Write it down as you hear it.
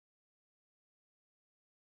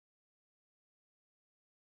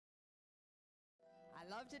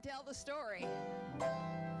love to tell the story.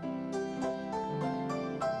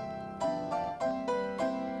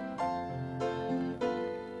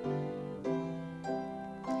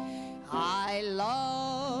 I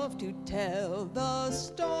love to tell the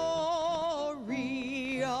story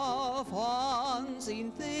of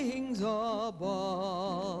unseen things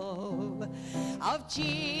above, of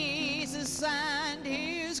Jesus and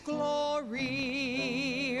his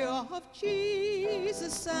glory, of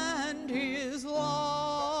Jesus and his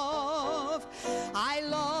love. I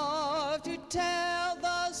love to tell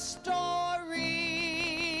the story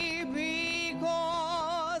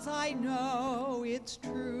because I know it's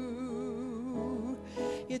true.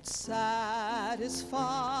 It satisfies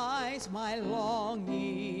my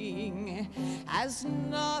longing as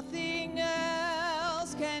nothing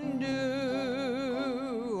else can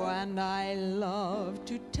do. And I love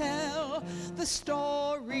to tell the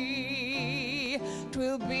story.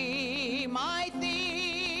 'Twill be my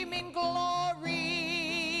theme in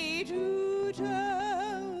glory to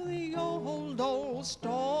tell the old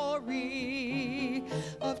story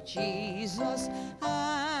of Jesus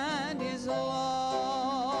and his love.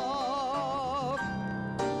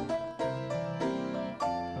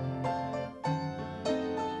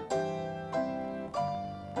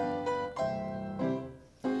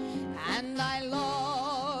 And I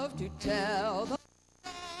love to tell the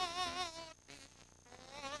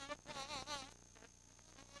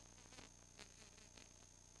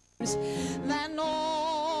than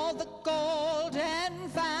all the golden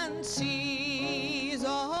fancies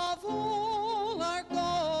of all our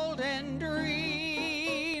golden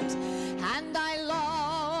dreams. And I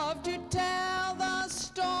love to tell the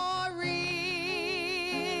story.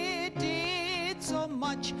 It did so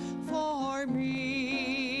much for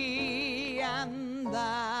me, and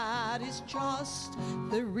that is just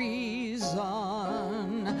the reason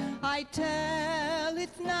I tell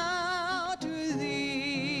it now to thee.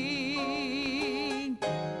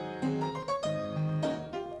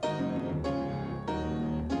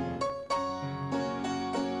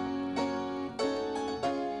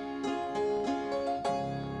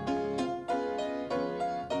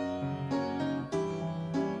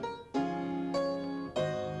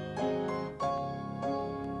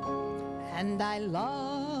 And I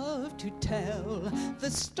love to tell the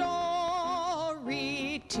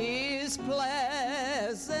story. 'Tis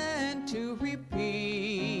pleasant to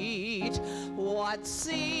repeat what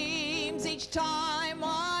seems each time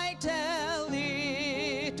I tell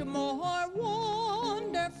it more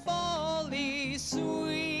wonderfully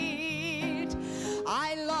sweet.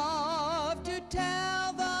 I love to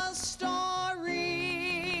tell the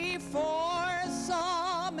story, for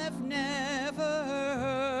some have never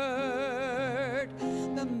heard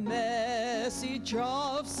the message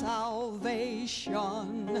of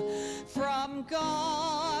salvation from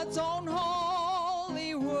God's own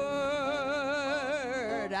holy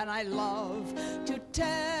word. And I love to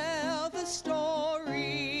tell the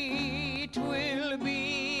story. 'Twill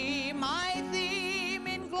be my theme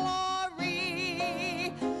in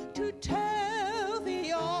glory to tell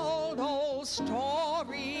the old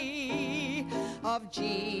story of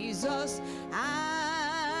Jesus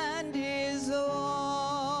and his love.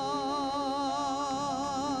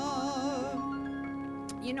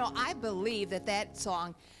 You know, I believe that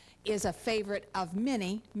song is a favorite of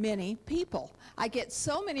many, many people. I get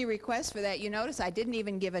so many requests for that. You notice I didn't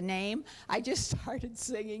even give a name. I just started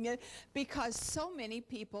singing it because so many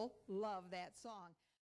people love that song.